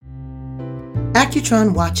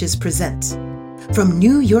Accutron Watches presents. From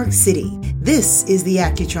New York City, this is The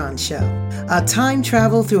Accutron Show, a time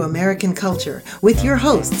travel through American culture with your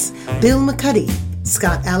hosts, Bill McCuddy,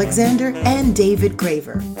 Scott Alexander, and David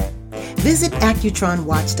Graver. Visit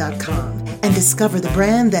AccutronWatch.com and discover the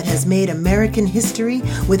brand that has made American history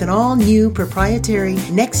with an all-new proprietary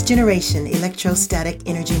next-generation electrostatic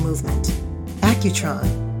energy movement.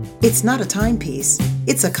 Accutron. It's not a timepiece,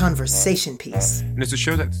 it's a conversation piece. And it's a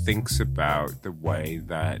show that thinks about the way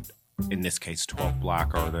that, in this case, 12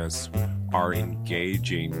 Black artists are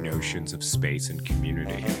engaging notions of space and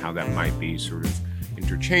community, and how that might be sort of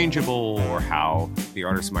interchangeable, or how the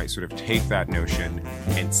artist might sort of take that notion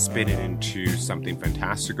and spin it into something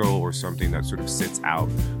fantastical or something that sort of sits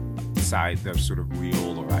outside the sort of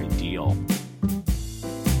real or ideal.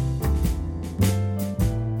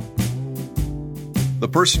 The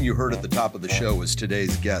person you heard at the top of the show is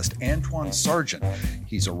today's guest, Antwaun Sargent.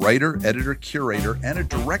 He's a writer, editor, curator, and a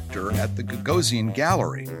director at the Gagosian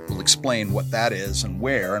Gallery. We'll explain what that is and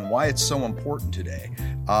where and why it's so important today.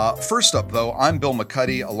 First up, though, I'm Bill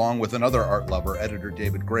McCuddy, along with another art lover, editor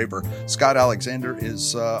David Graver. Scott Alexander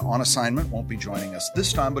is on assignment, won't be joining us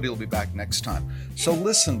this time, but he'll be back next time. So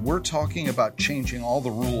listen, we're talking about changing all the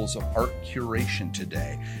rules of art curation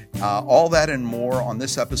today. All that and more on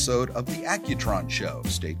this episode of The Accutron Show.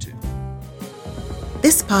 Stay tuned.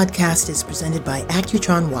 This podcast is presented by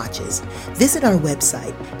Accutron Watches. Visit our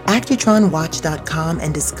website, accutronwatch.com,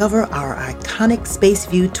 and discover our iconic Space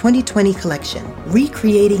View 2020 collection,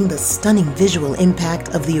 recreating the stunning visual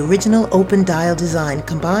impact of the original open dial design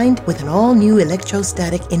combined with an all-new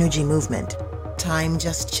electrostatic energy movement. Time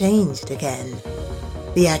just changed again.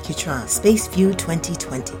 The Accutron Space View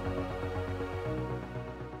 2020.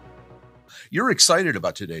 You're excited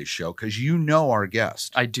about today's show because you know our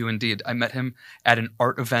guest. I do indeed. I met him at an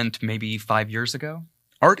art event maybe 5 years ago.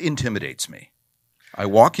 Art intimidates me. I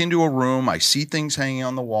walk into a room, I see things hanging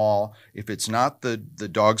on the wall. If it's not the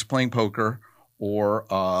dogs playing poker or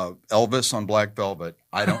Elvis on Black Velvet,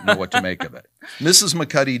 I don't know what to make of it. Mrs.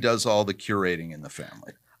 McCuddy does all the curating in the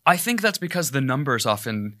family. I think that's because the numbers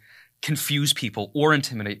often confuse people or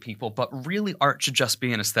intimidate people, but really art should just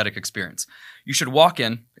be an aesthetic experience. You should walk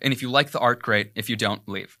in, and if you like the art, great. If you don't,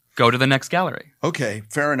 leave. Go to the next gallery. Okay,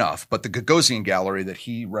 fair enough. But the Gagosian Gallery that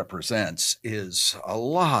he represents is a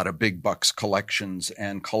lot of big bucks collections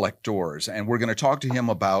and collectors. And we're going to talk to him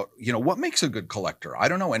about, what makes a good collector? I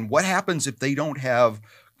don't know. And what happens if they don't have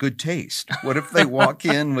good taste? What if they walk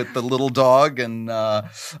in with the little dog and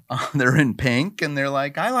they're in pink and they're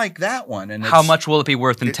like, I like that one. And how much will it be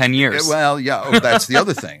worth in 10 years? Well, yeah, that's the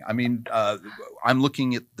other thing. I mean, I'm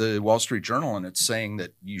looking at the Wall Street Journal and it's saying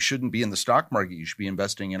that you shouldn't be in the stock market. You should be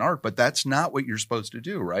investing in art. But that's not what you're supposed to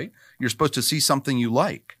do, right? You're supposed to see something you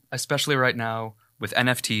like. Especially right now with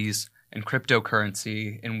NFTs and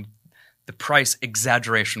cryptocurrency and the price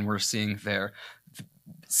exaggeration we're seeing there.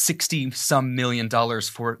 $60-some million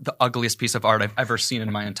for the ugliest piece of art I've ever seen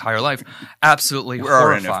in my entire life. Absolutely Where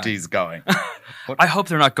horrifying. Are NFTs going? I hope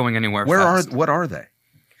they're not going anywhere fast. What are they?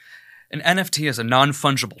 An NFT is a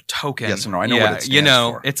non-fungible token. Yes, no, I know what it stands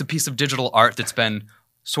for. It's a piece of digital art that's been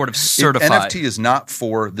sort of certified. NFT is not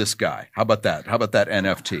for this guy. How about that? How about that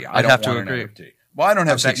NFT? I'd have to agree. NFT. Well, I don't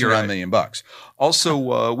have $69 million.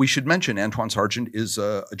 Also, we should mention Antwaun Sargent is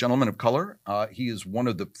a gentleman of color. He is one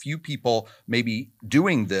of the few people maybe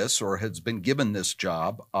doing this or has been given this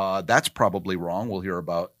job. That's probably wrong. We'll hear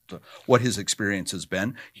about what his experience has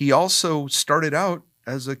been. He also started out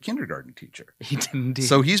as a kindergarten teacher. He did indeed.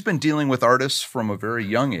 So he's been dealing with artists from a very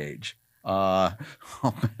young age to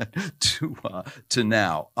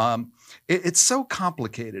now. It's so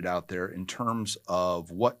complicated out there in terms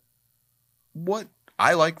of what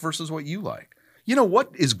I like versus what you like.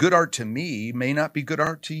 What is good art to me may not be good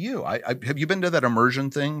art to you. Have you been to that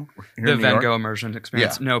immersion thing? The Van Gogh immersion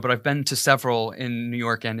experience? Yeah. No, but I've been to several in New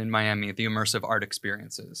York and in Miami, the immersive art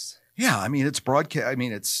experiences. Yeah, I mean, it's broadcast. I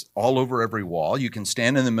mean, it's all over every wall. You can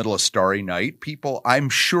stand in the middle of Starry Night. I'm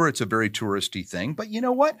sure it's a very touristy thing. But you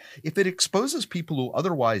know what? If it exposes people who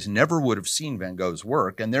otherwise never would have seen Van Gogh's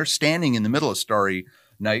work and they're standing in the middle of Starry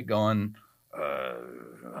Night going,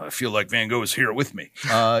 I feel like Van Gogh is here with me.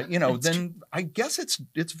 Then I guess it's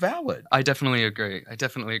valid. I definitely agree. I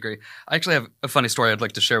actually have a funny story I'd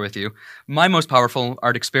like to share with you. My most powerful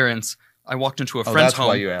art experience, I walked into a friend's home.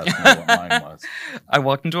 That's why you asked me what mine was. I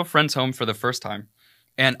walked into a friend's home for the first time,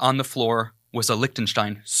 and on the floor was a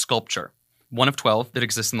Liechtenstein sculpture, one of 12 that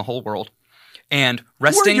exists in the whole world. And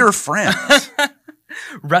resting, who are your friends?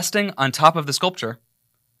 Resting on top of the sculpture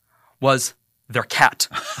was their cat.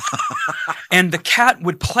 And the cat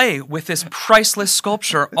would play with this priceless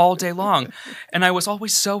sculpture all day long. And I was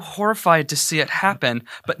always so horrified to see it happen.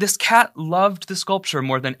 But this cat loved the sculpture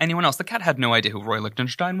more than anyone else. The cat had no idea who Roy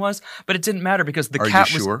Lichtenstein was, but it didn't matter because the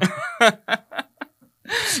cat was... Are you sure?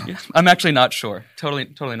 Yeah, I'm actually not sure.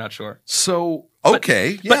 Totally not sure. So,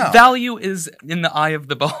 okay, yeah. But value is in the eye of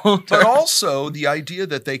the beholder. But also the idea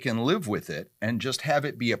that they can live with it and just have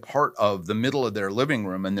it be a part of the middle of their living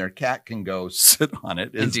room and their cat can go sit on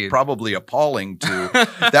it is Indeed. Probably appalling to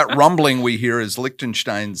that rumbling we hear is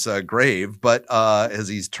Liechtenstein's grave. But as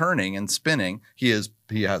he's turning and spinning, he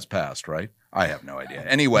has passed, right? I have no idea.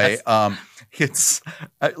 Anyway,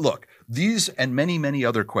 look, these and many, many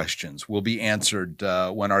other questions will be answered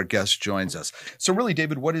when our guest joins us. So really,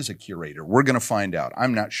 David, what is a curator? We're going to find out.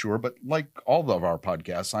 I'm not sure, but like all of our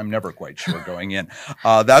podcasts, I'm never quite sure going in.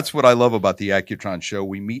 That's what I love about the Accutron show.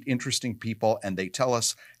 We meet interesting people and they tell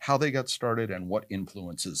us how they got started and what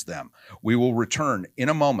influences them. We will return in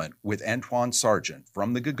a moment with Antwaun Sargent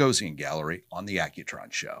from the Gagosian Gallery on the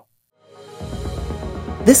Accutron show.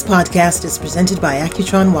 This podcast is presented by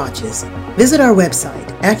Accutron Watches. Visit our website,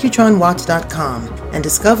 accutronwatch.com, and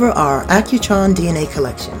discover our Accutron DNA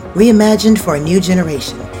collection. Reimagined for a new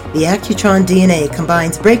generation, the Accutron DNA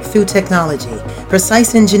combines breakthrough technology,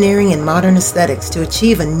 precise engineering, and modern aesthetics to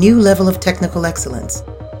achieve a new level of technical excellence.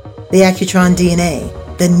 The Accutron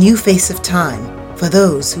DNA, the new face of time for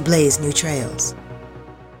those who blaze new trails.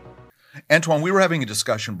 Antwaun, we were having a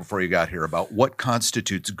discussion before you got here about what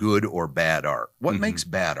constitutes good or bad art. What makes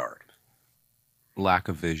bad art? Lack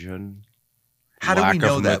of vision. How do we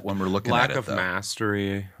know that when we're looking at it, lack of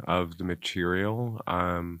mastery of the material.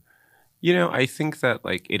 I think that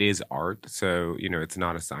it is art, so it's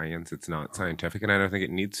not a science, it's not scientific, and I don't think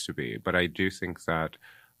it needs to be. But I do think that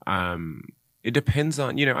it depends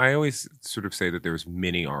on. I always sort of say that there's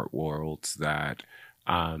many art worlds that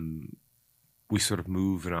we sort of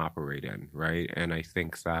move and operate in, right? And I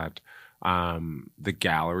think that the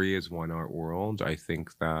gallery is one art world. I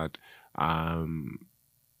think that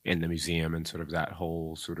in the museum and sort of that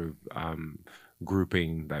whole sort of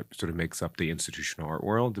grouping that sort of makes up the institutional art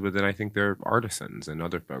world. But then I think there are artisans and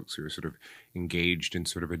other folks who are sort of engaged in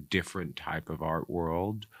sort of a different type of art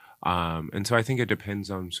world. And so I think it depends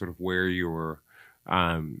on sort of where you're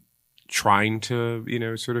trying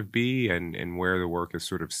to, sort of be and where the work is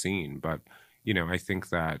sort of seen. But I think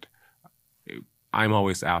that I'm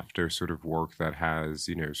always after sort of work that has,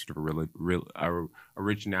 sort of a real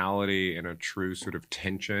originality and a true sort of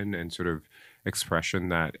tension and sort of expression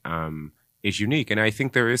that is unique. And I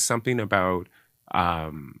think there is something about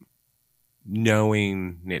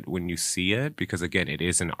knowing it when you see it, because again, it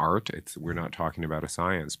is an art. We're not talking about a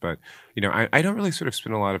science, but I don't really sort of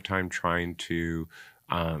spend a lot of time trying to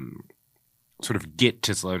sort of get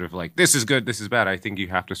to sort of this is good, this is bad. I think you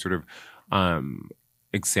have to sort of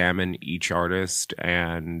examine each artist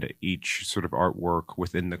and each sort of artwork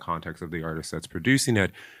within the context of the artist that's producing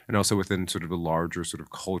it, and also within sort of the larger sort of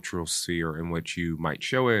cultural sphere in which you might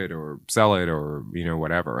show it or sell it or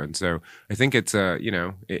whatever. And so I think it's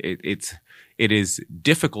it is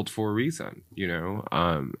difficult for a reason, and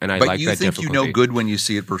I but like you that think difficulty. You know good when you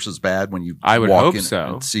see it versus bad when you I would walk hope in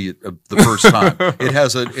so. and see it the first time. It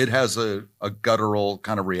has a guttural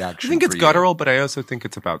kind of reaction. I think it's for you. guttural, but I also think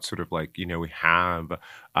it's about sort of we have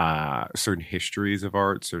certain histories of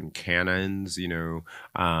art, certain canons,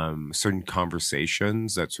 certain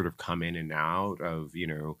conversations that sort of come in and out of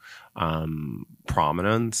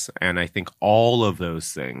prominence, and I think all of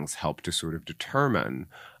those things help to sort of determine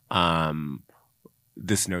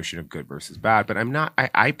this notion of good versus bad. But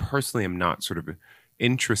I personally am not sort of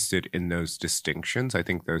interested in those distinctions. I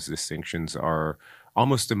think those distinctions are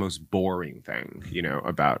almost the most boring thing,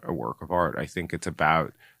 about a work of art. I think it's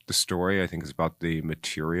about the story. I think it's about the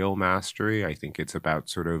material mastery. I think it's about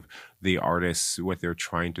sort of the artists, what they're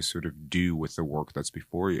trying to sort of do with the work that's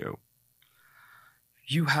before you.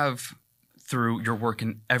 You have, through your work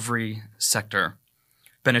in every sector,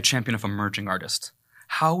 been a champion of emerging artists.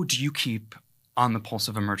 How do you keep on the pulse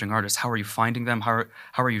of emerging artists? How are you finding them? How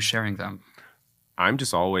are you sharing them? I'm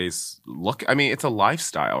just always it's a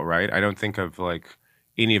lifestyle, right? I don't think of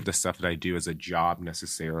any of the stuff that I do as a job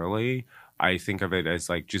necessarily. I think of it as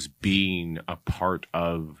just being a part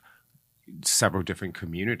of several different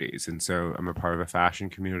communities. And so I'm a part of a fashion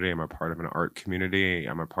community. I'm a part of an art community.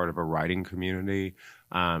 I'm a part of a writing community.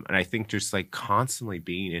 And I think just constantly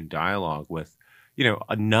being in dialogue with,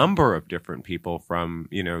 a number of different people from,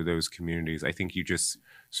 those communities, I think you just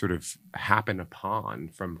sort of happen upon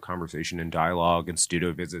from conversation and dialogue and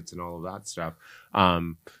studio visits and all of that stuff,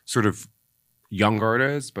 sort of young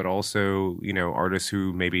artists, but also, artists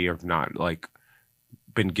who maybe are not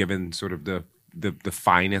been given sort of the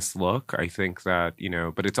finest look. I think that,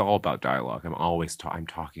 but it's all about dialogue. I'm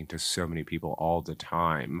talking to so many people all the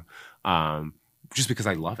time, just because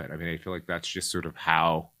I love it. I mean, I feel like that's just sort of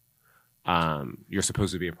how you're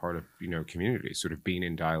supposed to be a part of, community, sort of being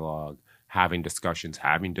in dialogue, having discussions,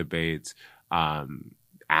 having debates,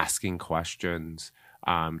 asking questions,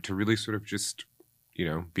 to really sort of just,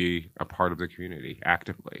 be a part of the community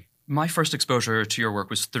actively. My first exposure to your work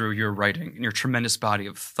was through your writing and your tremendous body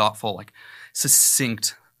of thoughtful,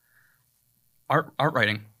 succinct art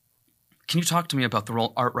writing. Can you talk to me about the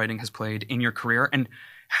role art writing has played in your career and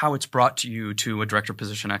how it's brought you to a director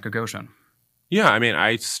position at Gagosian? Yeah, I mean,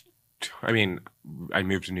 I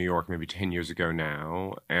moved to New York maybe 10 years ago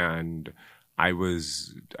now, and I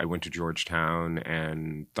went to Georgetown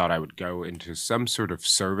and thought I would go into some sort of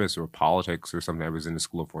service or politics or something. I was in the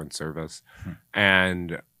School of Foreign Service,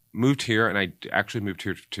 and moved here, and I actually moved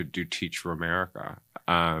here to do Teach for America,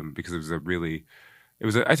 because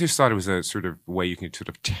I just thought it was a sort of way you can sort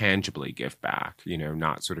of tangibly give back,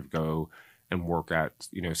 not sort of go and work at,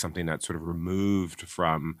 something that's sort of removed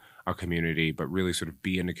from a community, but really sort of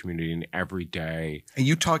be in a community in every day. And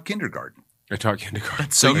you taught kindergarten. I taught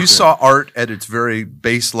kindergarten. So you saw art at its very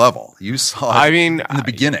base level. You saw it in the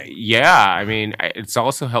beginning. Yeah. I mean, it's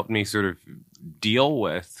also helped me sort of deal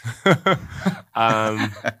with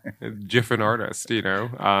different artists,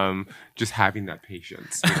 just having that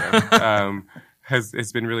patience,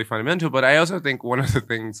 has been really fundamental. But I also think one of the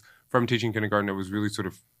things from teaching kindergarten that was really sort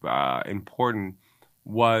of important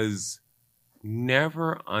was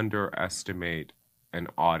never underestimate an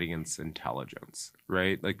audience intelligence,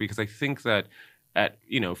 right? Because I think that at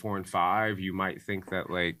 4 and 5, you might think that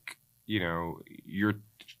you're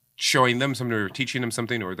showing them something or teaching them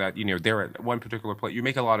something, or that they're at one particular place. You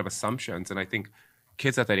make a lot of assumptions, and I think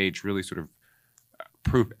kids at that age really sort of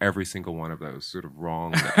prove every single one of those sort of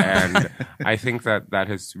wrong. And I think that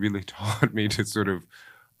has really taught me to sort of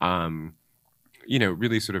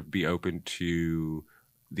really sort of be open to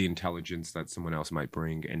the intelligence that someone else might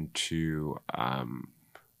bring into a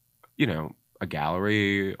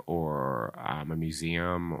gallery or a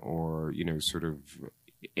museum, or sort of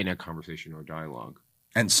in a conversation or dialogue.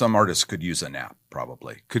 And some artists could use a nap,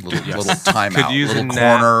 probably. Little time out, little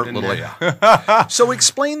corner, So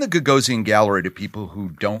explain the Gagosian Gallery to people who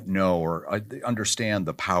don't know or understand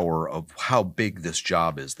the power of how big this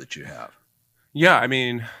job is that you have. Yeah, I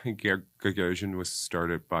mean, Gagosian was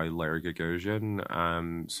started by Larry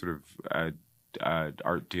Gagosian, sort of an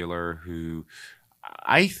art dealer who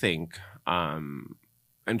I think, and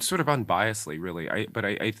sort of unbiasedly, really,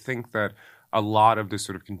 I think that a lot of the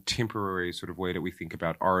sort of contemporary sort of way that we think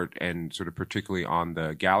about art, and sort of particularly on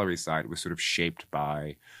the gallery side, was sort of shaped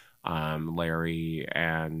by Larry.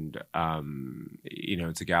 And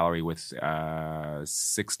it's a gallery with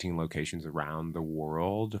 16 locations around the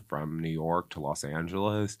world, from New York to Los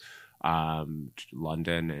Angeles, to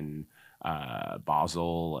London, and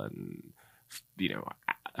Basel, and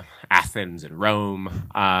Athens and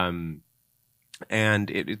Rome. And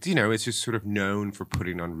it's just sort of known for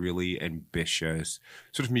putting on really ambitious,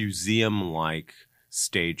 sort of museum-like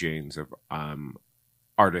stagings of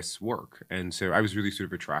artists' work. And so I was really sort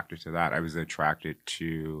of attracted to that. I was attracted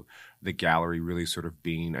to the gallery really sort of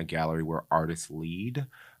being a gallery where artists lead.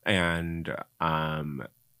 And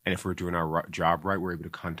if we're doing our job right, we're able to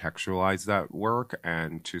contextualize that work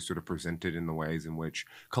and to sort of present it in the ways in which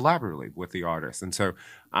collaboratively with the artists. And so,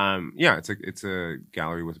 it's a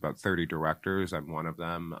gallery with about 30 directors. I'm one of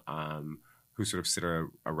them, who sort of sit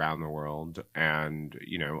around the world. And,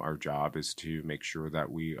 our job is to make sure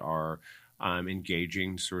that we are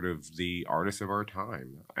engaging sort of the artists of our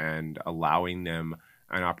time and allowing them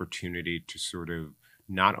an opportunity to sort of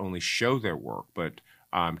not only show their work, but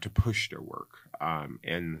to push their work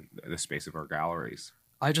in the space of our galleries.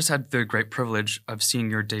 I just had the great privilege of seeing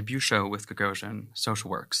your debut show with Gagosian, Social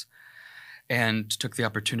Works, and took the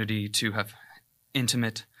opportunity to have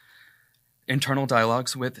intimate internal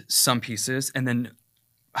dialogues with some pieces, and then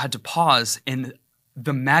had to pause in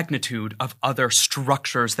the magnitude of other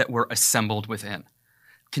structures that were assembled within.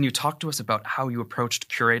 Can you talk to us about how you approached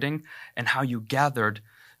curating and how you gathered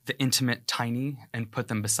the intimate tiny and put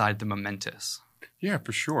them beside the momentous? Yeah,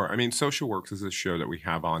 for sure. I mean, Social Works is a show that we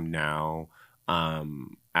have on now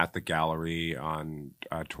at the gallery on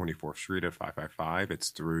 24th Street at 555. It's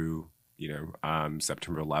through,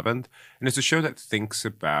 September 11th. And it's a show that thinks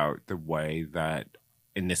about the way that,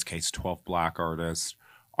 in this case, 12 Black artists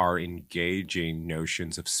are engaging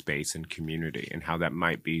notions of space and community, and how that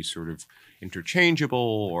might be sort of interchangeable,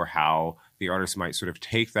 or how the artist might sort of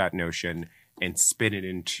take that notion and spin it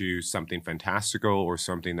into something fantastical, or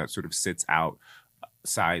something that sort of sits out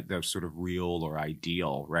side, the sort of real or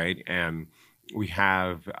ideal, right? And we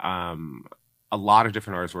have a lot of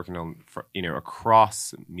different artists working on,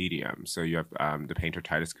 across mediums. So you have the painter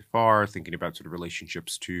Titus Kaphar thinking about sort of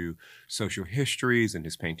relationships to social histories in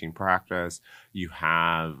his painting practice. You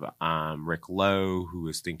have Rick Lowe, who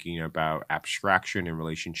is thinking about abstraction in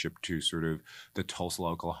relationship to sort of the Tulsa,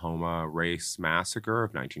 Oklahoma race massacre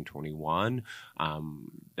of 1921.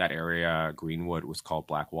 That area, Greenwood, was called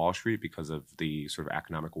Black Wall Street because of the sort of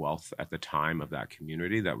economic wealth at the time of that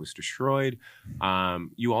community that was destroyed.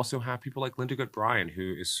 You also have people like Linda Bryan,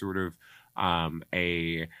 who is sort of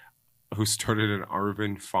who started an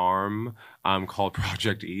urban farm called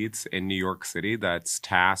Project Eats in New York City that's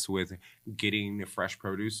tasked with getting fresh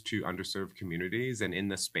produce to underserved communities. And in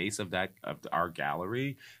the space of our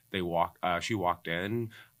gallery, she walked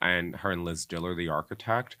in, and her and Liz Diller, the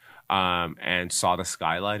architect, and saw the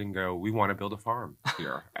skylight and go, "We want to build a farm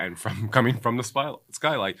here," and coming from the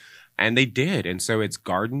skylight, and they did. And so it's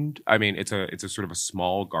gardened. I mean, it's a sort of a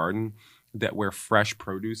small garden where fresh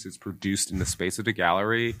produce is produced in the space of the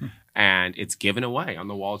gallery, and it's given away on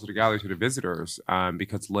the walls of the gallery to the visitors,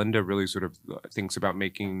 because Linda really sort of thinks about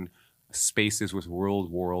making spaces with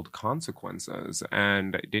real-world consequences.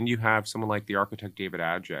 And then you have someone like the architect David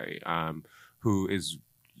Adjaye, who is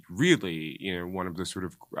really, one of the sort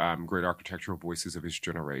of great architectural voices of his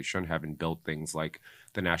generation, having built things like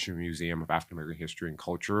the National Museum of African American History and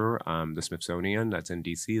Culture, the Smithsonian that's in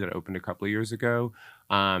D.C. that opened a couple of years ago.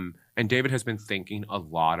 And David has been thinking a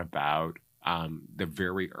lot about the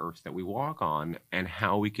very earth that we walk on and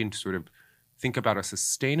how we can sort of think about a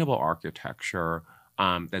sustainable architecture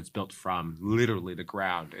that's built from literally the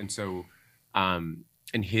ground. And so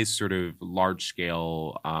in his sort of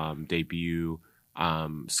large-scale debut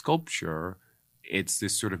sculpture, it's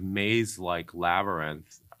this sort of maze-like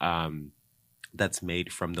labyrinth that's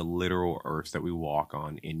made from the literal earth that we walk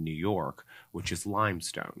on in New York, which is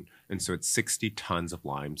limestone. And so it's 60 tons of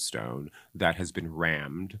limestone that has been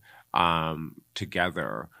rammed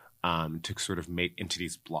together to sort of make into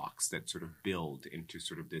these blocks that sort of build into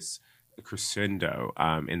sort of this crescendo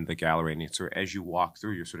in the gallery. And so as you walk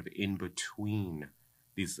through, you're sort of in between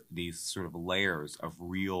these sort of layers of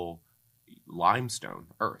real limestone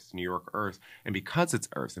earth, New York earth. And because it's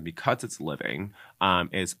earth and because it's living,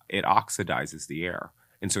 it oxidizes the air.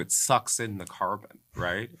 And so it sucks in the carbon,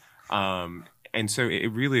 right? And so it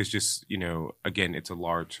really is just, again, it's a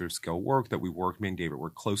large sort of scale work that me and David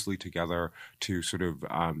work closely together to sort of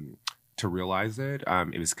to realize it.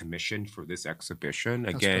 It was commissioned for this exhibition.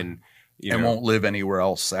 Again, and won't live anywhere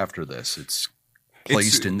else after this. It's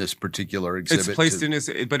placed in this particular exhibit. It's placed in this,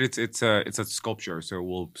 but it's a sculpture, so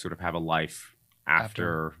we'll sort of have a life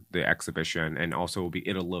after the exhibition, and also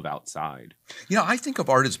it'll live outside. I think of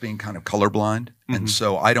art as being kind of colorblind, and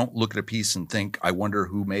so I don't look at a piece and think, I wonder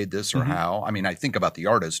who made this or how. I mean, I think about the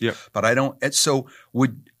artist, but I don't. So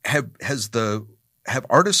have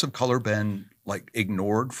artists of color been like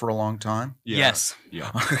ignored for a long time? Yes.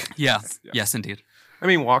 Yes, indeed. I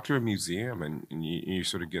mean, walk through a museum and you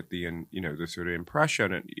sort of get the sort of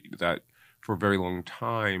impression that for a very long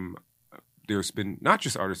time there's been not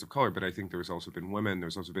just artists of color, but I think there's also been women.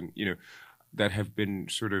 There's also been that have been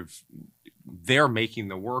sort of they're making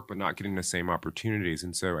the work but not getting the same opportunities.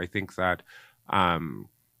 And so I think that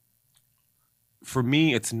for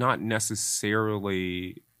me, it's not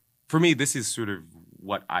necessarily for me. This is sort of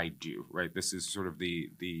what I do, right? This is sort of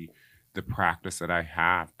the practice that I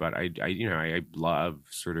have, but I love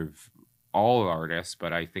sort of all artists,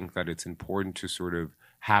 but I think that it's important to sort of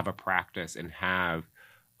have a practice and have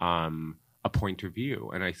a point of view.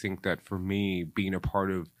 And I think that for me, being a part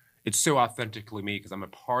of it's so authentically me because I'm a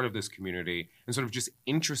part of this community and sort of just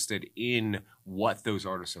interested in what those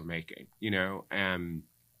artists are making,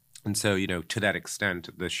 And so, to that extent,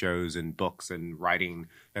 the shows and books and writing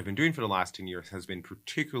I've been doing for the last 10 years has been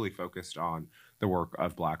particularly focused on the work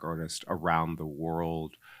of Black artists around the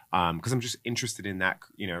world, because I'm just interested in that,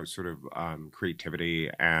 sort of creativity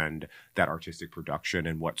and that artistic production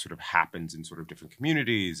and what sort of happens in sort of different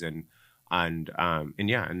communities and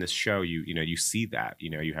in this show, you see that,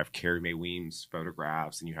 you have Carrie Mae Weems'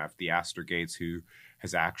 photographs and you have Theaster Gates, who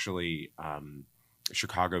has actually a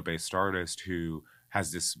Chicago-based artist who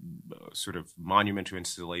has this sort of monumental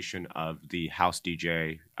installation of the house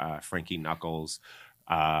DJ, Frankie Knuckles,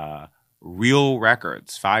 real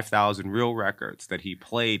records, 5,000 real records that he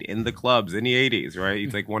played in the clubs in the 80s, right?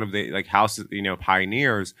 He's like one of the house,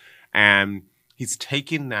 pioneers. And he's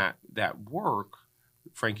taken that work.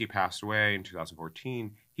 Frankie passed away in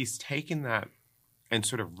 2014. He's taken that and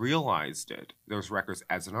sort of realized those records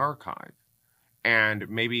as an archive. And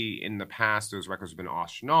maybe in the past, those records have been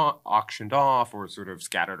auctioned off or sort of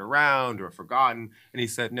scattered around or forgotten. And he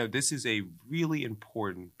said, no, this is a really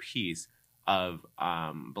important piece of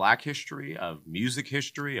Black history, of music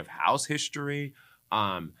history, of house history,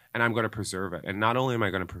 and I'm going to preserve it. And not only am I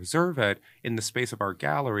going to preserve it, in the space of our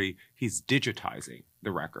gallery, he's digitizing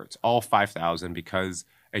the records, all 5,000, because,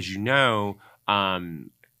 as you know,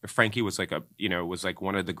 Frankie was like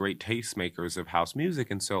one of the great tastemakers of house music,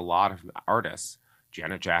 and so a lot of artists,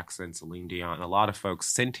 Janet Jackson, Celine Dion, a lot of folks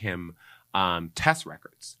sent him test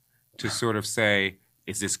records to sort of say,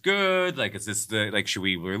 is this good? Like, is this should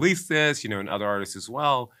we release this? And other artists as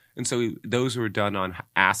well. And so those were done on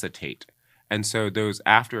acetate. And so those,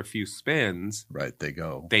 after a few spins, right, they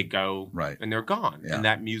go, right, and they're gone, yeah. And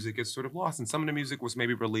that music is sort of lost. And some of the music was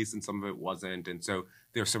maybe released, and some of it wasn't. And so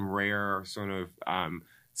there's some rare sort of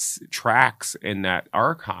tracks in that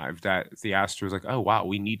archive that Theaster was like, oh wow,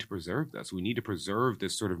 we need to preserve this. We need to preserve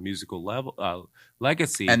this sort of musical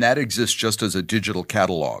legacy. And that exists just as a digital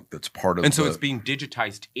catalog. That's part of. And so it's being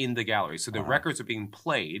digitized in the gallery. So the records are being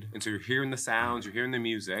played, and so you're hearing the sounds, you're hearing the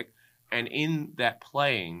music. And in that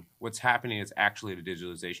playing, what's happening is actually the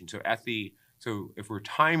digitalization. So if we're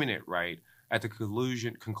timing it right, at the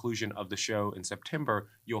conclusion of the show in September,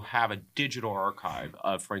 you'll have a digital archive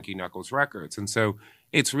of Frankie Knuckles records. And so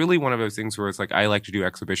it's really one of those things where it's like, I like to do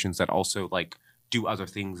exhibitions that also like do other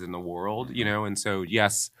things in the world, And so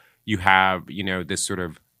yes, you have, this sort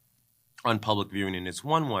of on public viewing in its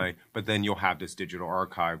one way, but then you'll have this digital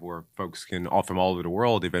archive where folks can all from all over the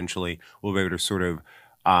world eventually will be able to sort of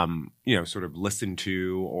listen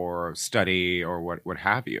to or study or what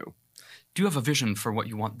have you. Do you have a vision for what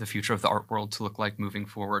you want the future of the art world to look like moving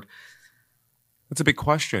forward? That's a big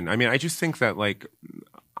question. I mean, I just think that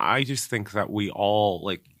we all,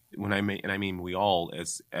 like, when I mean we all,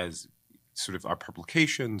 as sort of our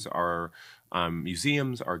publications, our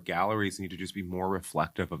museums, our galleries need to just be more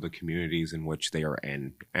reflective of the communities in which they are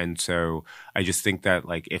in. And so I just think that,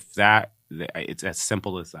 like, if that, it's as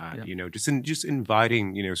simple as that, yeah. Just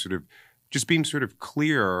inviting, sort of just being sort of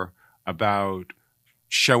clear about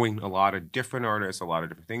showing a lot of different artists, a lot of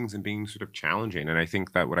different things, and being sort of challenging. And I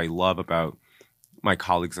think that what I love about my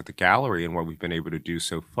colleagues at the gallery and what we've been able to do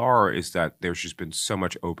so far is that there's just been so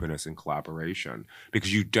much openness and collaboration,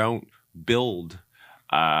 because you don't build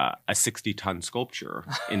a 60-ton sculpture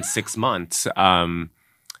in 6 months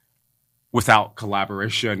without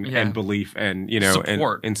collaboration and belief and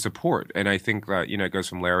support. And support. And I think that it goes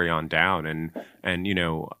from Larry on down, and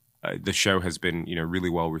the show has been really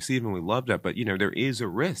well received, and we loved it. But there is a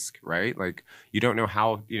risk, right? Like, you don't know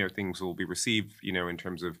how things will be received, in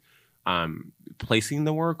terms of placing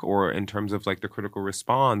the work or in terms of like the critical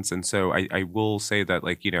response. And so I will say that,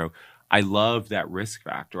 like, I love that risk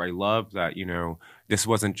factor. I love that, this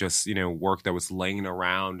wasn't just, work that was laying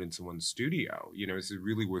around in someone's studio. This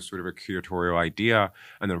really was sort of a curatorial idea,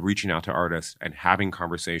 and then reaching out to artists and having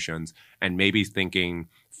conversations and maybe thinking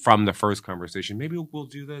from the first conversation, maybe we'll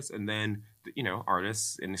do this. And then,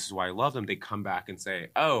 artists, and this is why I love them, they come back and say,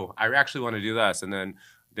 oh, I actually want to do this. And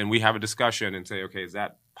then we have a discussion and say, okay, is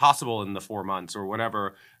that possible in the 4 months or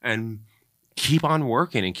whatever? And keep on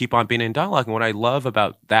working and keep on being in dialogue. And what I love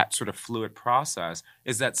about that sort of fluid process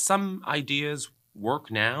is that some ideas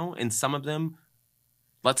work now, and some of them,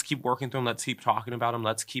 let's keep working through them, let's keep talking about them,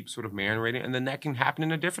 let's keep sort of marinating, and then that can happen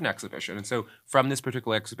in a different exhibition. And so from this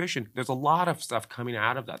particular exhibition, there's a lot of stuff coming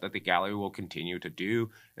out of that the gallery will continue to do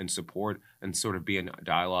and support and sort of be in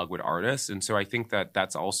dialogue with artists. And so I think that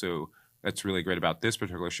that's really great about this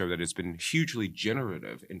particular show, that it's been hugely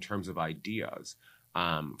generative in terms of ideas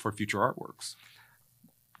for future artworks.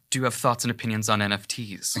 Do you have thoughts and opinions on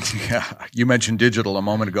NFTs? Yeah, you mentioned digital a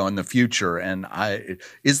moment ago in the future, and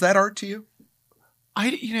is that art to you?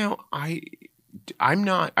 I'm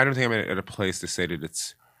not. I don't think I'm at a place to say that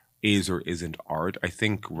it's is or isn't art. I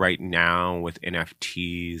think right now with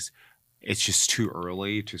NFTs, it's just too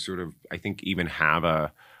early to sort of, I think, even have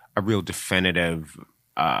a real definitive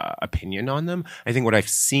opinion on them. I think what I've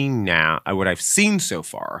seen so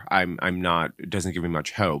far, it doesn't give me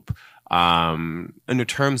much hope. In the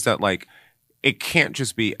terms that, like, it can't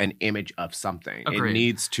just be an image of something. Agreed. It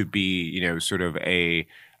needs to be, sort of an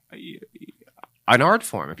art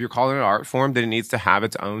form. If you're calling it an art form, then it needs to have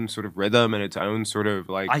its own sort of rhythm and its own sort of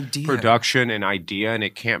like idea. Production and idea. And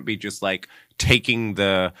it can't be just like taking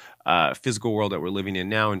the physical world that we're living in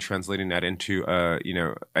now and translating that into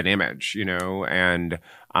an image, and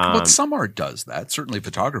but some art does that. Certainly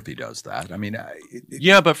photography does that. I mean,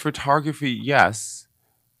 but photography, yes.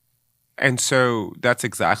 And so that's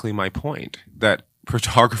exactly my point, that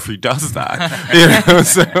photography does that.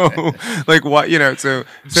 So like what,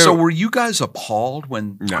 So were you guys appalled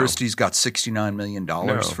when No. Christie's got $69 million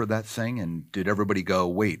No. for that thing? And did everybody go,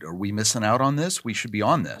 wait, are we missing out on this? We should be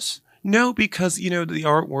on this. No, because, the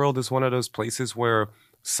art world is one of those places where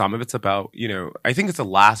some of it's about, I think it's the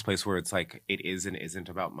last place where it's like it is and isn't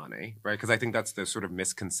about money, right? Because I think that's the sort of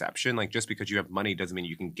misconception. Like just because you have money doesn't mean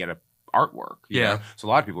you can get a artwork. You know? So a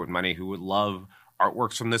lot of people with money who would love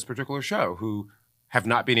artworks from this particular show who have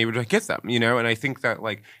not been able to get them, and I think that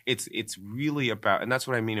like it's really about, and that's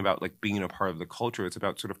what I mean about like being a part of the culture. It's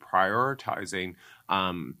about sort of prioritizing.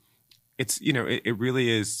 It really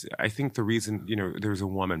is. I think the reason, there was a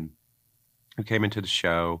woman who came into the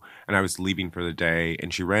show and I was leaving for the day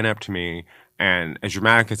and she ran up to me and as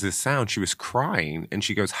dramatic as this sounds, she was crying and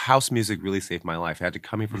she goes, house music really saved my life. I had to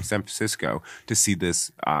come here from San Francisco to see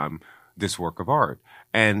this work of art.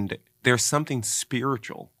 And there's something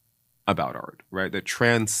spiritual about art, right? That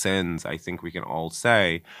transcends, I think we can all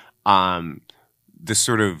say, the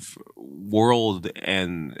sort of world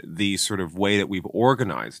and the sort of way that we've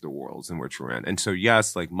organized the worlds in which we're in. And so,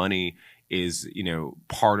 yes, like money is,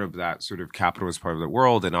 part of that sort of capitalist part of the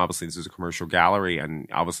world. And obviously this is a commercial gallery and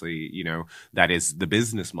obviously, that is the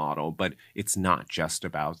business model, but it's not just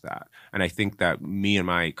about that. And I think that me and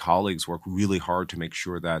my colleagues work really hard to make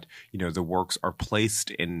sure that, the works are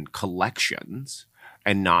placed in collections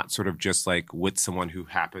and not sort of just like with someone who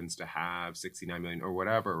happens to have 69 million or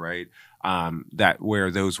whatever, right? That where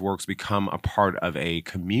those works become a part of a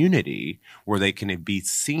community where they can be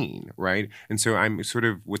seen, right? And so I'm sort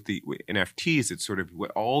of with NFTs, it's sort of what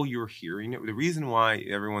all you're hearing. The reason why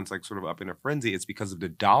everyone's like sort of up in a frenzy is because of the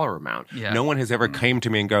dollar amount. Yeah. No one has ever came to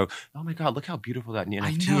me and go, oh my God, look how beautiful that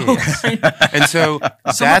NFT is. And so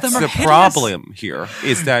that's the problem here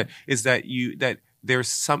is that there's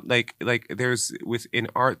some like there's within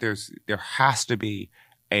art there has to be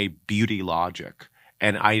a beauty logic,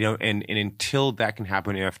 and I don't and until that can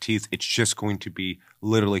happen in NFTs, it's just going to be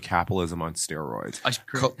literally capitalism on steroids.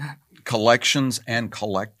 Collections and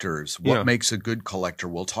collectors. What makes a good collector?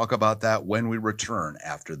 We'll talk about that when we return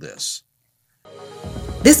after this.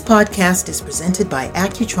 This podcast is presented by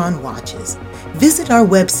Accutron Watches. Visit our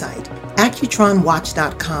website,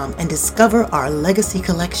 accutronwatch.com, and discover our legacy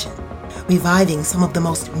collection. Reviving some of the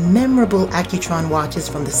most memorable Accutron watches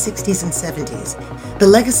from the 60s and 70s. The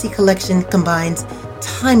Legacy Collection combines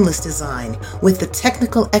timeless design with the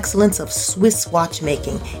technical excellence of Swiss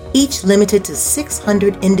watchmaking, each limited to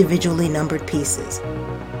 600 individually numbered pieces.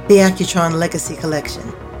 The Accutron Legacy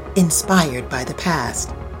Collection, inspired by the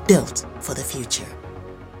past, built for the future.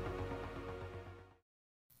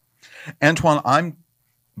 Antwaun, I'm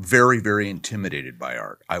very, very intimidated by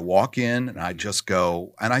art. I walk in and I just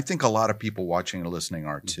go, and I think a lot of people watching and listening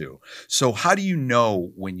are too. So how do you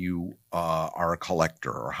know when you are a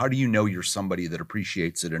collector, or how do you know you're somebody that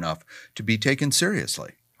appreciates it enough to be taken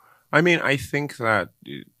seriously? I mean, I think that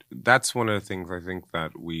that's one of the things I think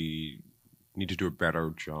that we need to do a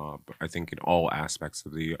better job, I think, in all aspects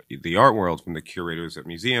of the art world, from the curators at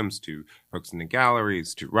museums to folks in the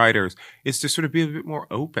galleries to writers, is to sort of be a bit more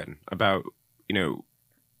open about,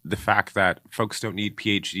 the fact that folks don't need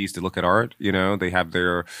PhDs to look at art. They have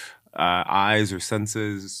their eyes or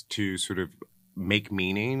senses to sort of make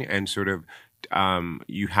meaning, and sort of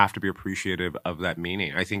you have to be appreciative of that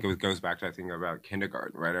meaning. I think it goes back to, I think about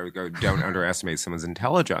kindergarten, right? I would go, don't underestimate someone's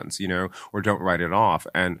intelligence, or don't write it off.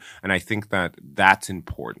 And I think that that's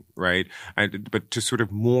important, right? But to sort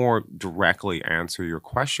of more directly answer your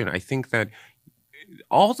question, I think that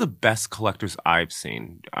all the best collectors I've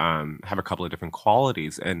seen have a couple of different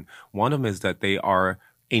qualities. And one of them is that they are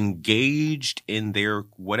engaged in their,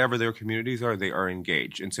 whatever their communities are, they are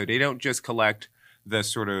engaged. And so they don't just collect the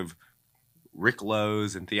sort of Rick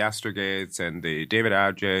Lowe's and Theaster Gates and the David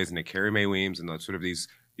Adjays and the Carrie Mae Weems and the sort of these,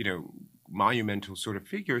 monumental sort of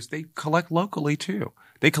figures. They collect locally too.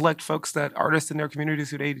 They collect folks, that artists in their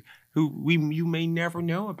communities you may never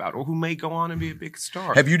know about, or who may go on and be a big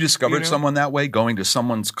star. Have you discovered someone that way, going to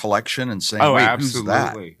someone's collection and saying, "Wait,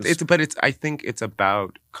 absolutely. Who's that?" I think it's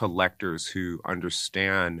about collectors who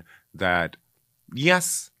understand that,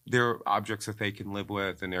 yes, there are objects that they can live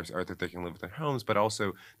with, and there's art that they can live with in homes, but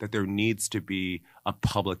also that there needs to be a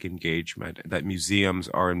public engagement, that museums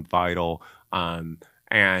are vital.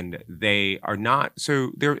 And they are not,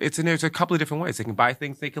 so there's a couple of different ways. They can buy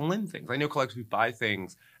things, they can lend things. I know collectors who buy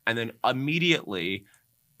things and then immediately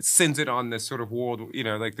sends it on this sort of world,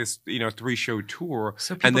 like this, 3-show tour.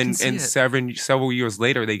 So and then several years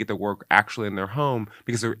later, they get the work actually in their home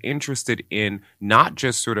because they're interested in not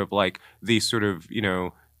just sort of like the sort of,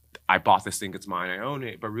 I bought this thing, it's mine, I own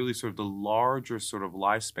it, but really sort of the larger sort of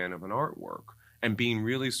lifespan of an artwork. and being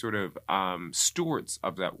really sort of stewards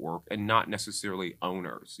of that work and not necessarily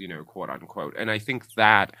owners, quote unquote. And I think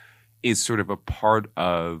that is sort of a part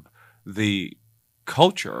of the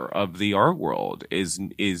culture of the art world is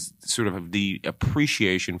sort of the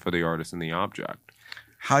appreciation for the artist and the object.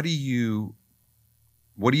 What do you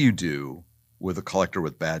do with a collector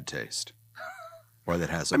with bad taste or that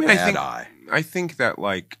has a bad eye? I think that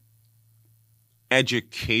like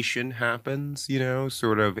education happens,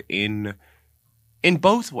 sort of in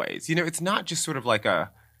both ways. It's not just sort of like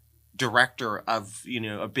a director of,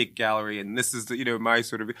 a big gallery and this is, my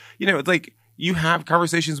sort of, it's like you have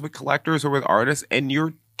conversations with collectors or with artists and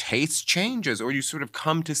your taste changes or you sort of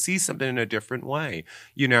come to see something in a different way.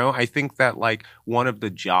 I think that like one of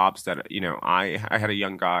the jobs that, I had a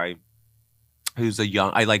young guy who's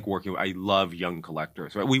I love young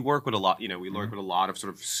collectors. Right? We work with a lot, we work with a lot of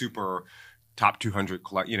sort of super top 200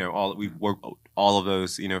 all of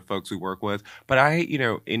those, folks we work with. But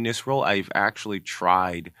in this role, I've actually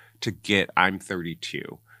tried to I'm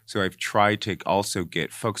 32. So I've tried to also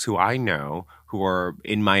get folks who I know who are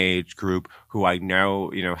in my age group, who I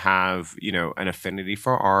know, have, an affinity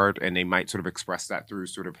for art, and they might sort of express that through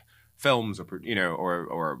sort of films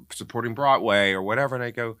or supporting Broadway or whatever. And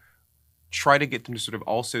I go, try to get them to sort of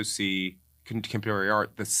also see contemporary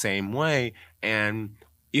art the same way and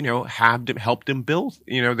help them build,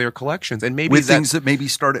 their collections. And maybe with things that maybe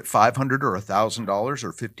start at $500 or $1,000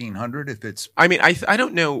 or $1,500 if it's. I mean, I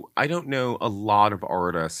don't know a lot of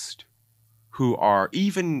artists who are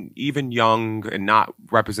even young and not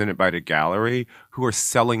represented by the gallery who are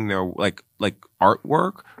selling their like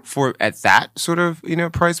artwork for at that sort of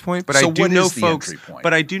price point. But so I do know folks. Entry point?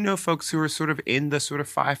 But I do know folks who are sort of in the sort of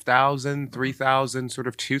 5,000, 3,000, sort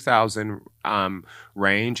of 2,000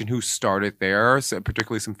 range, and who started there. So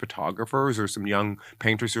particularly some photographers or some young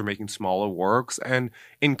painters who are making smaller works, and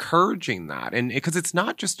encouraging that. And because it's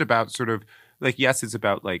not just about sort of. Like, yes, it's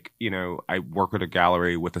about like, I work with a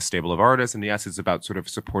gallery with a stable of artists. And yes, it's about sort of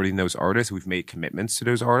supporting those artists. We've made commitments to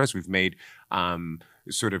those artists. We've made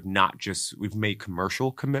we've made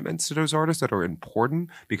commercial commitments to those artists that are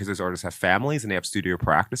important because those artists have families and they have studio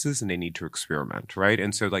practices and they need to experiment, right?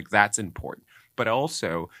 And so like that's important. But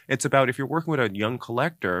also it's about if you're working with a young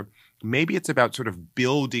collector, maybe it's about sort of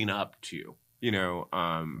building up to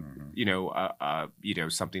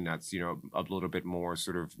something that's, a little bit more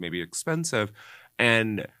sort of maybe expensive.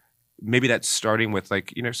 And maybe that's starting with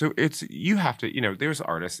like, so it's, you have to, there's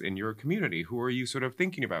artists in your community. Who are you sort of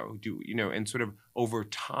thinking about? And sort of over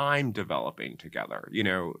time developing together,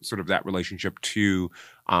 sort of that relationship to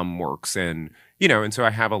works. And, and so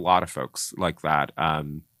I have a lot of folks like that,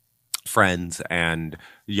 friends and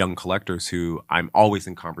young collectors who I'm always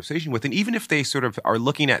in conversation with. And even if they sort of are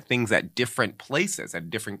looking at things at different places, at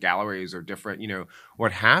different galleries or different,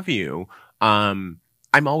 what have you, I'm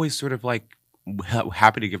always sort of like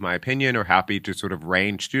happy to give my opinion or happy to sort of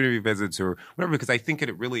arrange studio visits or whatever, because I think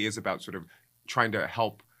it really is about sort of trying to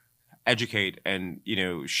help educate and,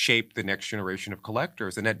 shape the next generation of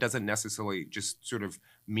collectors. And that doesn't necessarily just sort of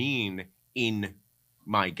mean in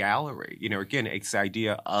my gallery, again, it's the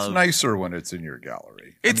idea of it's nicer when it's in your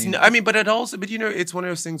gallery. But it's one of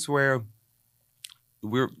those things where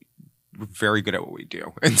we're very good at what we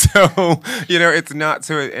do, and so it's not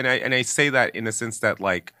so. And I say that in the sense that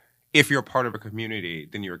like if you're part of a community,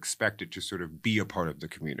 then you're expected to sort of be a part of the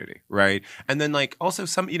community, right? And then like also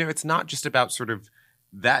some, it's not just about sort of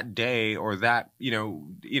that day or that,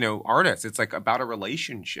 artist. It's like about a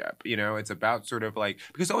relationship, it's about sort of like,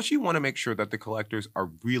 because also you want to make sure that the collectors are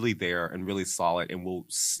really there and really solid and will,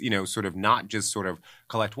 sort of not just sort of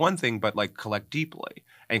collect one thing, but like collect deeply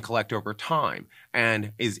and collect over time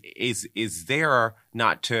and is there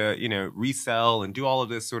not to, resell and do all of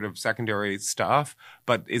this sort of secondary stuff,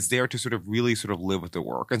 but is there to sort of really sort of live with the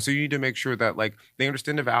work. And so you need to make sure that like they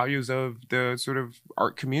understand the values of the sort of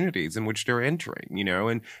art communities in which they're entering,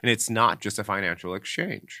 and it's not just a financial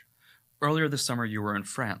exchange. Earlier this summer, you were in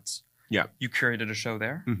France. Yeah. You curated a show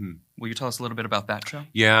there. Mm-hmm. Will you tell us a little bit about that show?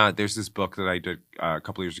 Yeah, there's this book that I did a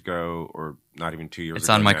couple years ago, or not even 2 years ago. It's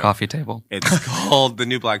on my coffee table. It's called The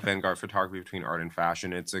New Black Vanguard, Photography Between Art and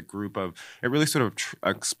Fashion. It's a group of, it really sort of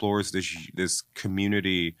explores this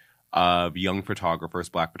community of young photographers,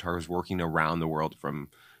 Black photographers working around the world from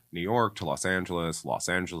New York to Los Angeles,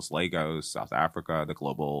 Lagos, South Africa, the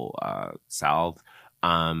global South,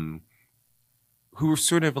 who were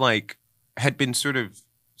sort of like, had been sort of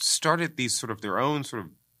started these sort of their own sort of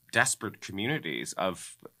desperate communities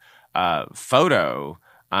of photo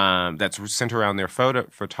that's centered around their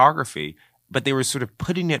photography, but they were sort of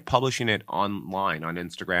publishing it online on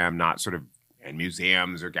Instagram, not sort of in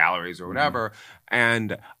museums or galleries or whatever.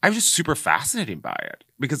 And I was just super fascinated by it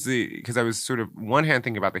because I was sort of one hand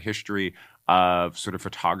thinking about the history of sort of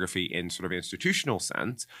photography in sort of institutional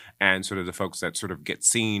sense, and sort of the folks that sort of get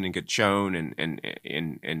seen and get shown and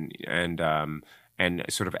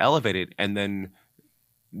sort of elevated, and then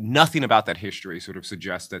nothing about that history sort of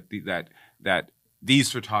suggests that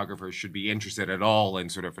these photographers should be interested at all in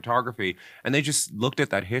sort of photography. And they just looked at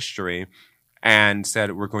that history and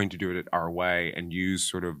said, we're going to do it our way and use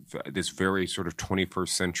sort of this very sort of 21st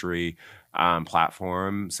century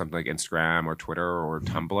platform, something like Instagram or Twitter or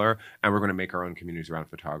Tumblr, and we're going to make our own communities around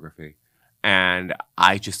photography. And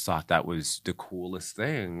I just thought that was the coolest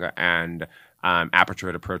thing. And Aperture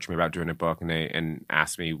had approached me about doing a book, and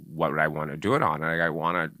asked me what would I want to do it on. And I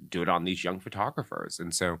want to do it on these young photographers.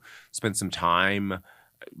 And so spent some time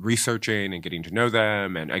researching and getting to know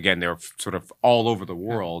them. And again, they're sort of all over the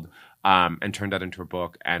world. And turned that into a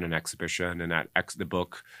book and an exhibition. And the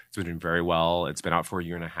book has been doing very well. It's been out for 1.5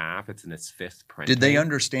 years. It's in its 5th print. Did they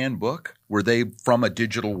understand book? Were they from a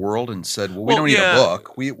digital world and said, well, we don't need a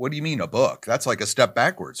book. What do you mean a book? That's like a step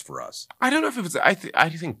backwards for us. I don't know if it was – I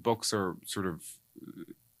think books are sort of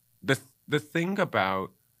 – the thing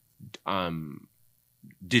about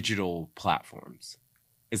digital platforms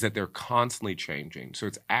is that they're constantly changing. So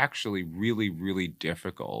it's actually really, really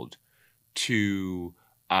difficult to –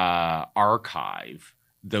 archive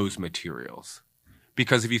those materials.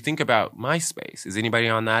 Because if you think about MySpace, is anybody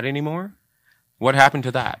on that anymore? What happened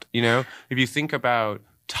to that? You know, if you think about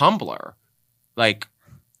Tumblr, like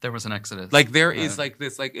there was an exodus. Like there is like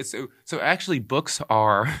this, like it's so actually books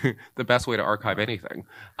are the best way to archive anything.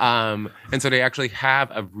 And so they actually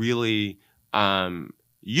have a really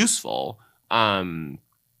useful sort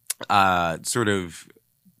of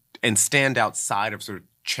and stand outside of sort of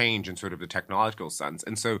change in sort of the technological sense.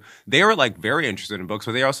 And so they were like very interested in books,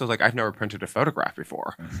 but they also like, I've never printed a photograph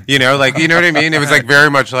before, you know, like, you know what I mean? It was like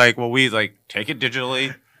very much like, well, we like take it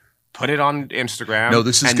digitally, put it on Instagram. No,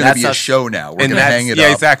 this is going to be a show now. We're going to hang it up.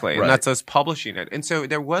 Yeah, exactly. Right. And that's us publishing it. And so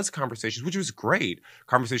there was conversations, which was great.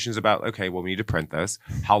 Conversations about, okay, well, we need to print this,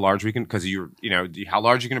 how large we can, because how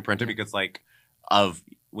large you can print it, because like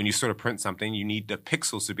when you sort of print something, you need the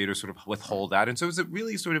pixels to be able to sort of withhold that. And so it was a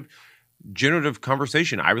really sort of generative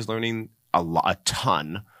conversation. I was learning a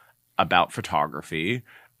ton about photography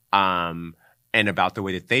and about the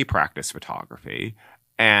way that they practice photography.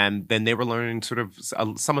 And then they were learning sort of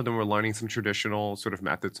some of them were learning some traditional sort of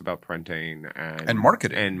methods about printing and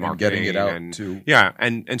marketing and getting it out too. Yeah.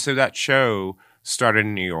 And so that show started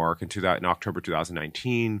in New York in October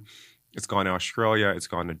 2019. It's gone to Australia. It's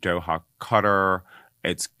gone to Doha, Qatar.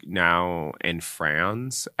 It's now in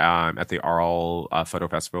France at the Arles Photo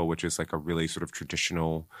Festival, which is like a really sort of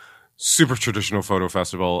super traditional photo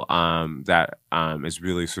festival that is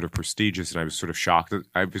really sort of prestigious. And I was sort of shocked.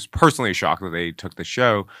 I was personally shocked that they took the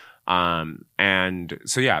show. And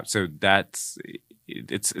so, yeah, so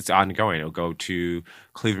it's ongoing. It'll go to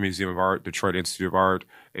Cleveland Museum of Art, Detroit Institute of Art.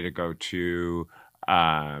 It'll go to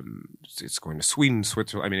it's going to Sweden,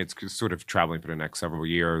 Switzerland. I mean, it's sort of traveling for the next several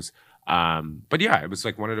years. But yeah, it was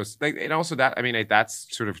like one of those, like, and also that, I mean,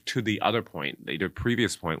 that's sort of to the other point, the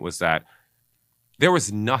previous point was that there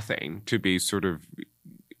was nothing to be sort of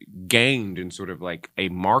gained in sort of like a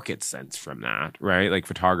market sense from that, right? Like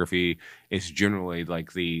photography is generally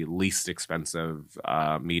like the least expensive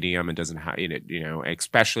medium and doesn't have, you know,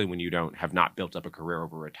 especially when you have not built up a career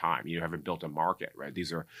over a time. You haven't built a market, right?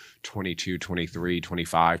 These are 22, 23,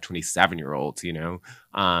 25, 27-year-olds, you know?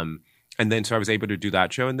 And then so I was able to do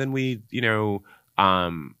that show. And then we, you know,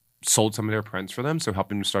 sold some of their prints for them. So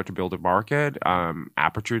helping them start to build a market.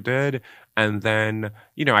 Aperture did. And then,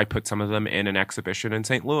 you know, I put some of them in an exhibition in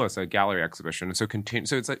St. Louis, a gallery exhibition. And so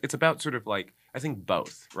So it's about sort of like, I think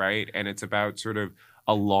both, right? And it's about sort of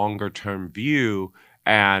a longer term view.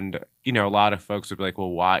 And, you know, a lot of folks would be like,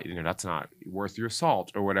 well, why, you know, that's not worth your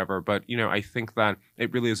salt or whatever. But, you know, I think that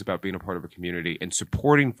it really is about being a part of a community and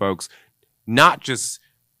supporting folks, not just,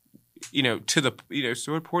 you know, to the, you know,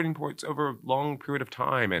 supporting points over a long period of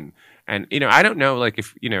time. And, you know, I don't know, like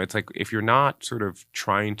if, you know, it's like if you're not sort of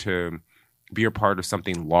trying to be a part of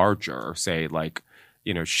something larger, say like,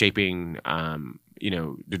 you know, shaping, you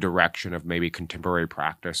know, the direction of maybe contemporary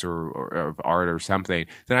practice or of art or something,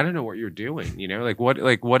 then I don't know what you're doing, you know,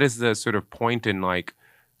 what is the sort of point in like,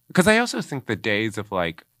 because I also think the days of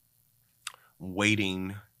like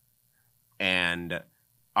waiting and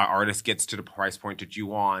our artist gets to the price point that you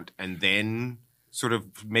want and then sort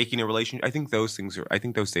of making a relationship, I think those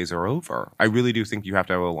days are over. I really do think you have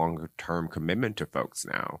to have a longer term commitment to folks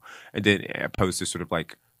now, and then opposed to sort of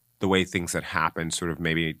like the way things had happened sort of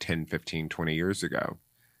maybe 10, 15, 20 years ago.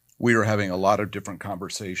 We are having a lot of different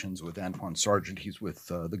conversations with Antwaun Sargent. He's with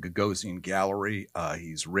the Gagosian Gallery.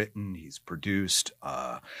 He's written, he's produced,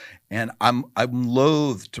 and I'm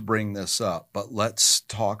loath to bring this up, but let's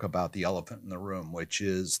talk about the elephant in the room, which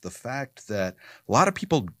is the fact that a lot of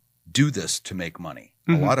people do this to make money.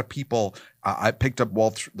 Mm-hmm. A lot of people. I picked up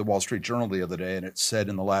the Wall Street Journal the other day, and it said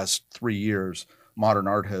in the last 3 years, modern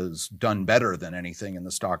art has done better than anything in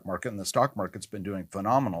the stock market, and the stock market's been doing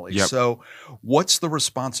phenomenally. Yep. So what's the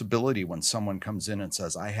responsibility when someone comes in and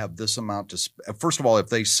says, I have this amount to first of all, if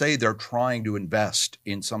they say they're trying to invest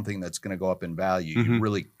in something that's going to go up in value, mm-hmm. you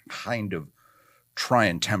really kind of try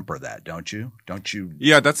and temper that, don't you? Don't you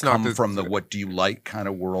that's come not from the what do you like kind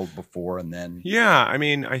of world before and then? Yeah, I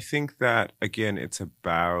mean, I think that, again, it's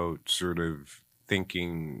about sort of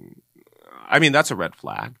thinking – I mean, that's a red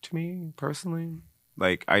flag to me personally.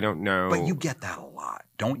 Like, I don't know. But you get that a lot,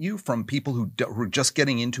 don't you? From people who are just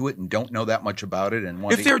getting into it and don't know that much about it. And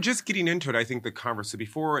if they're just getting into it, I think the conversation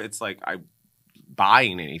before it's like I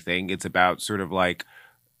buying anything, it's about sort of like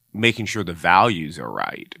making sure the values are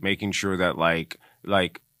right, making sure that like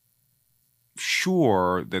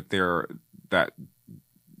sure that that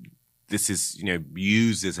this is,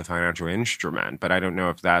 used as a financial instrument, but I don't know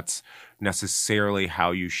if that's necessarily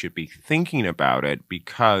how you should be thinking about it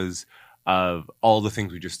because of all the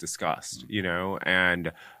things we just discussed,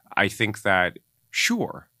 and I think that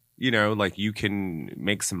sure, like you can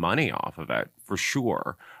make some money off of it for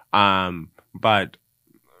sure. But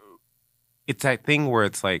it's that thing where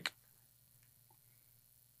it's like,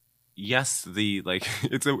 yes,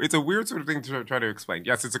 it's a weird sort of thing to try to explain.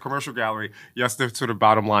 Yes, it's a commercial gallery. Yes, the sort of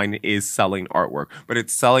bottom line is selling artwork, but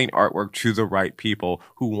it's selling artwork to the right people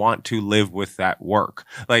who want to live with that work.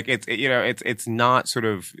 Like it's not sort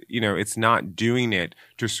of, it's not doing it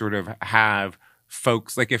to sort of have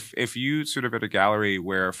folks, like if you sort of at a gallery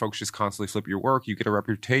where folks just constantly flip your work, you get a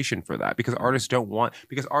reputation for that because artists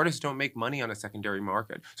don't make money on a secondary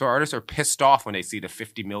market. So artists are pissed off when they see the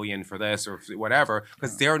 50 million for this or whatever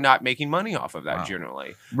because they're not making money off of that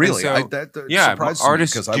generally. Really? So,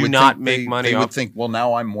 artists do not make money off. They would – think, well,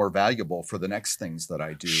 now I'm more valuable for the next things that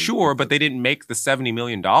I do. Sure, but they didn't make the $70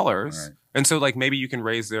 million. Right. And so like maybe you can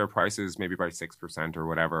raise their prices maybe by 6% or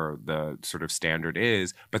whatever the sort of standard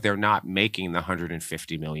is, but they're not making the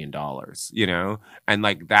 $150 million, And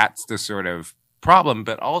like that's the sort of problem,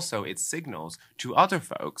 but also it signals to other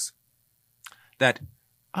folks that,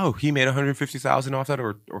 oh, he made $150,000 off that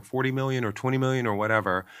or 40 million or 20 million or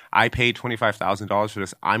whatever. I paid $25,000 for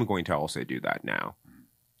this. I'm going to also do that now.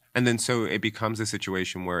 And then so it becomes a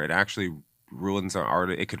situation where it actually ruins an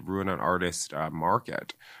art. It could ruin an artist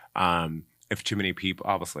market. If too many people,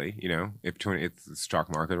 obviously, it's the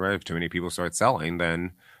stock market, right? If too many people start selling,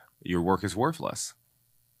 then your work is worthless.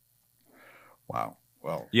 Wow.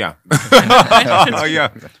 Well, yeah. Oh, yeah.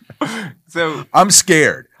 So I'm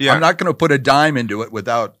scared. Yeah. I'm not going to put a dime into it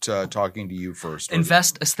without talking to you first.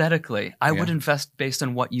 Invest aesthetically. I would invest based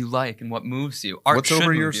on what you like and what moves you. Art What's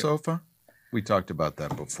over your sofa? We talked about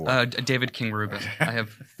that before. David King Rubin. I have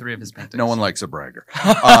 3 of his paintings. No one likes a bragger.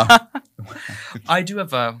 I do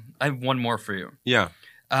have I have one more for you. Yeah.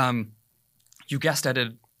 You guest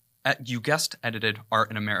edited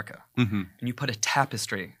Art in America, mm-hmm. and you put a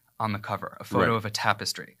tapestry on the cover, a photo of a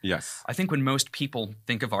tapestry. Yes. I think when most people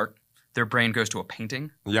think of art, their brain goes to a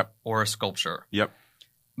painting or a sculpture. Yep.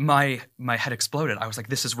 My head exploded. I was like,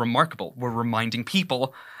 this is remarkable. We're reminding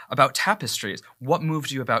people about tapestries. What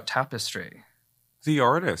moved you about tapestry? The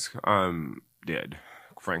artist did,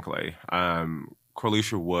 frankly.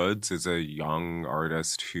 Corlicia Woods is a young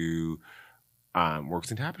artist who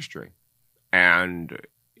works in tapestry and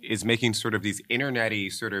is making sort of these internet-y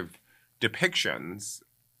sort of depictions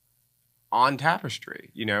on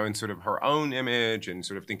tapestry, and sort of her own image and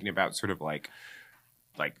sort of thinking about sort of like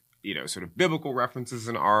sort of biblical references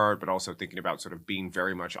in art, but also thinking about sort of being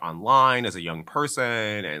very much online as a young person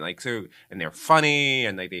and and they're funny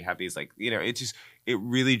and they have these it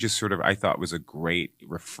really just sort of, I thought was a great,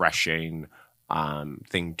 refreshing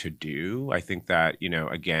thing to do. I think that,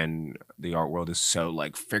 again, the art world is so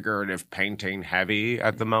figurative painting heavy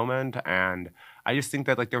at the moment. And I just think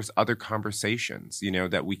that there's other conversations,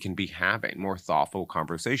 that we can be having, more thoughtful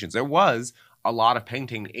conversations. There was a lot of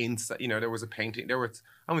painting inside, there was a painting, I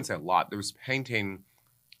wouldn't say a lot,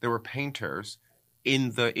 there were painters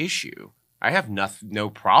in the issue. I have no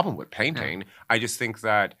problem with painting. I just think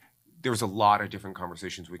that there's a lot of different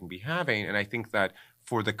conversations we can be having. And I think that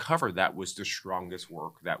for the cover, that was the strongest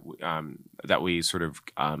work that we sort of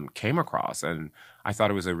came across. And I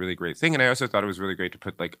thought it was a really great thing. And I also thought it was really great to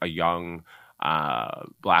put a young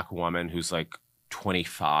Black woman who's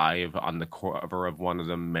 25 on the cover of one of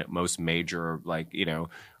the most major,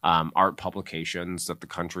 art publications that the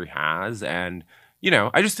country has. And,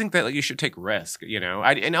 I just think that you should take risk,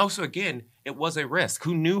 and also, again, it was a risk.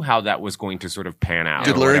 Who knew how that was going to sort of pan out?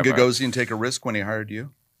 Did Larry Gagosian take a risk when he hired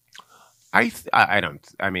you? You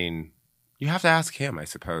have to ask him, I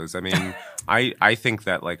suppose. I think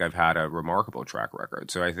that I've had a remarkable track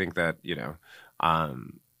record. So I think that,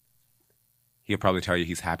 he'll probably tell you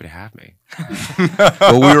he's happy to have me.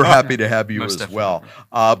 Well, we were happy to have you Most as definitely.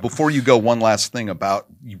 well. Before you go, one last thing about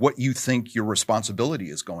what you think your responsibility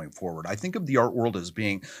is going forward. I think of the art world as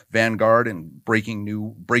being vanguard and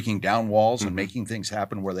breaking down walls and making things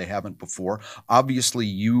happen where they haven't before. Obviously,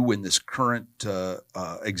 you in this current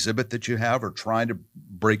exhibit that you have are trying to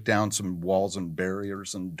break down some walls and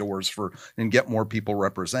barriers and doors and get more people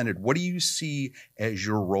represented. What do you see as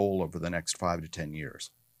your role over the next 5 to 10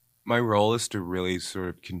 years? My role is to really sort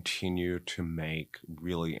of continue to make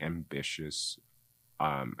really ambitious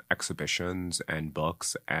exhibitions and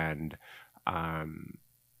books, and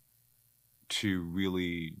to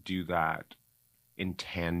really do that in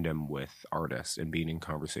tandem with artists and being in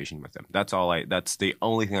conversation with them. That's the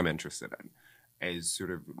only thing I'm interested in, is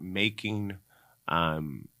sort of making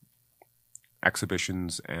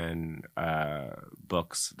exhibitions and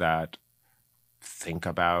books that think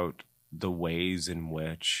about the ways in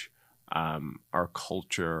which our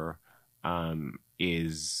culture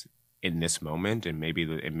is in this moment, and maybe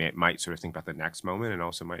it might sort of think about the next moment, and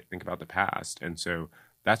also might think about the past. And so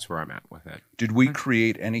that's where I'm at with it. Did we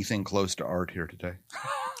create anything close to art here today?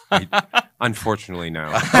 Unfortunately, no.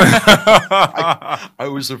 I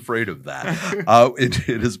was afraid of that.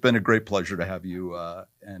 It has been a great pleasure to have you,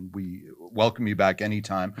 and we welcome you back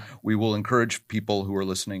anytime. We will encourage people who are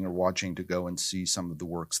listening or watching to go and see some of the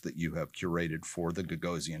works that you have curated for the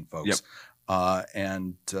Gagosian folks. Yep.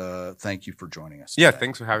 And thank you for joining us. Yeah, today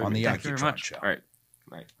thanks for having on me. the Thank you very Accutron much. Show. All right.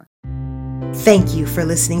 Bye. Thank you for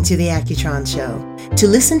listening to The Accutron Show. To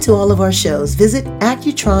listen to all of our shows, visit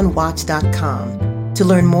accutronwatch.com. To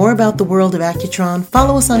learn more about the world of Accutron,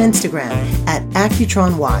 follow us on Instagram at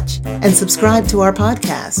AccutronWatch and subscribe to our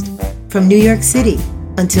podcast. From New York City,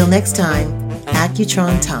 until next time,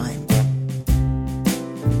 Accutron time.